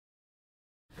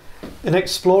In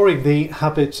exploring the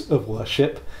habit of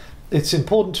worship, it's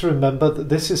important to remember that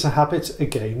this is a habit,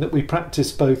 again, that we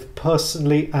practice both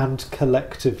personally and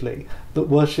collectively. That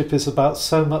worship is about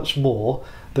so much more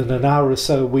than an hour or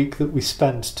so a week that we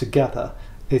spend together.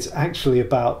 It's actually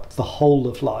about the whole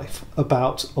of life,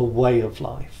 about a way of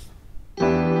life.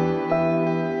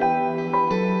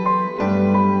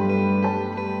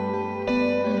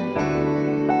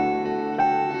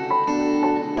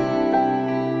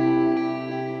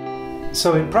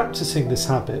 So in practicing this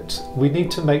habit, we need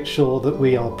to make sure that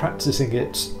we are practicing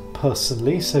it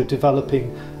personally, so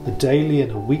developing a daily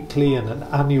and a weekly and an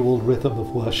annual rhythm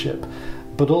of worship,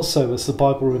 but also, as the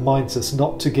Bible reminds us,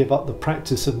 not to give up the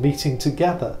practice of meeting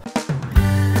together.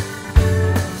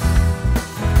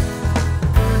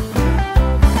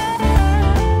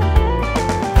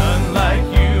 None like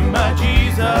you, my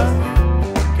Jesus,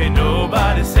 can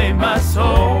nobody save my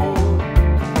soul.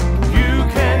 You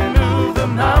can move the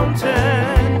mountain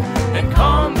and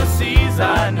calm the seas,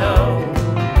 I know.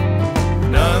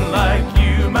 None like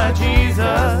you, my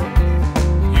Jesus,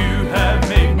 you have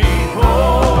made me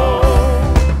whole.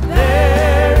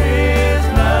 There is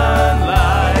none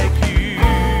like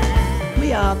you.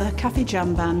 We are the Cafe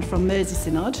Jam Band from Mersey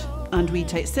Synod, and we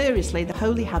take seriously the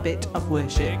holy habit of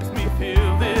worship. Makes me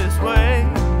feel this way.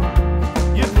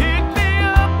 You pick me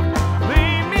up,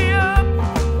 lead me up,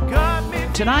 got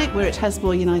me. Tonight we're at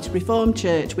Hesball United Reformed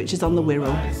Church, which is on the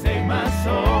Wirral. Save my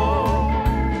soul.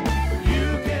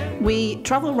 We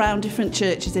travel around different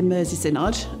churches in Mersey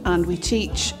Synod, and we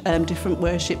teach different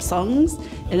worship songs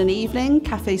in an evening,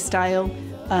 cafe style,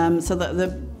 so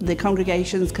that the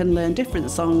congregations can learn different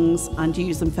songs and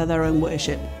use them for their own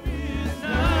worship.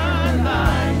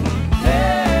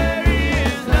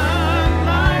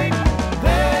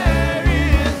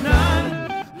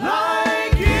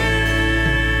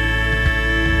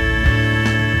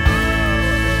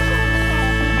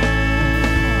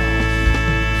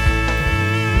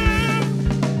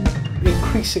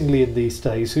 Increasingly in these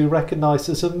days, we recognise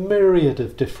there's a myriad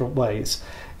of different ways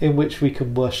in which we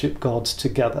can worship God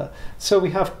together. So we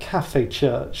have cafe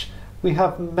church, we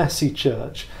have messy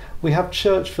church, we have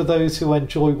church for those who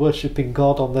enjoy worshipping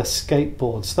God on their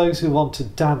skateboards, those who want to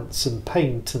dance and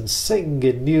paint and sing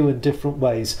in new and different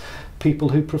ways, people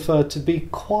who prefer to be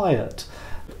quiet.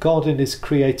 God in his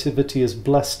creativity has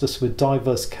blessed us with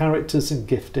diverse characters and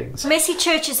giftings. Messy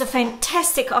church is a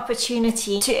fantastic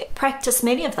opportunity to practice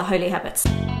many of the holy habits.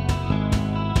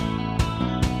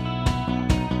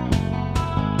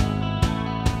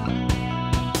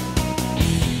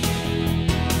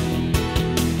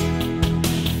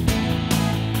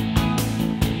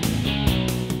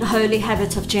 The holy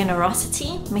habit of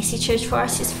generosity, Messy Church for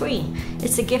us is free.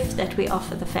 It's a gift that we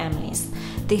offer the families.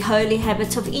 The holy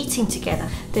habit of eating together.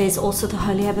 There's also the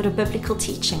holy habit of biblical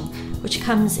teaching, which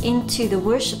comes into the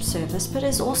worship service, but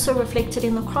is also reflected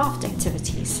in the craft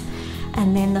activities.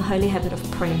 And then the holy habit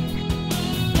of prayer.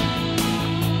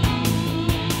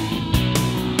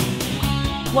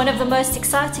 One of the most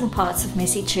exciting parts of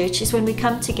Messy Church is when we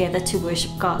come together to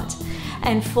worship God.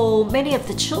 And for many of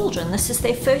the children, this is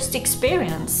their first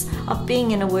experience of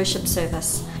being in a worship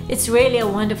service. It's really a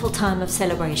wonderful time of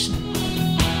celebration.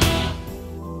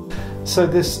 So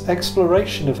this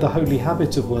exploration of the holy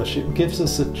habit of worship gives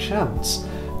us a chance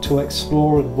to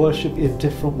explore and worship in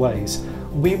different ways.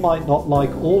 We might not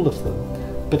like all of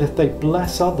them, but if they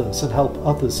bless others and help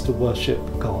others to worship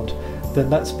God, then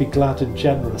let's be glad and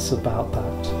generous about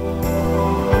that.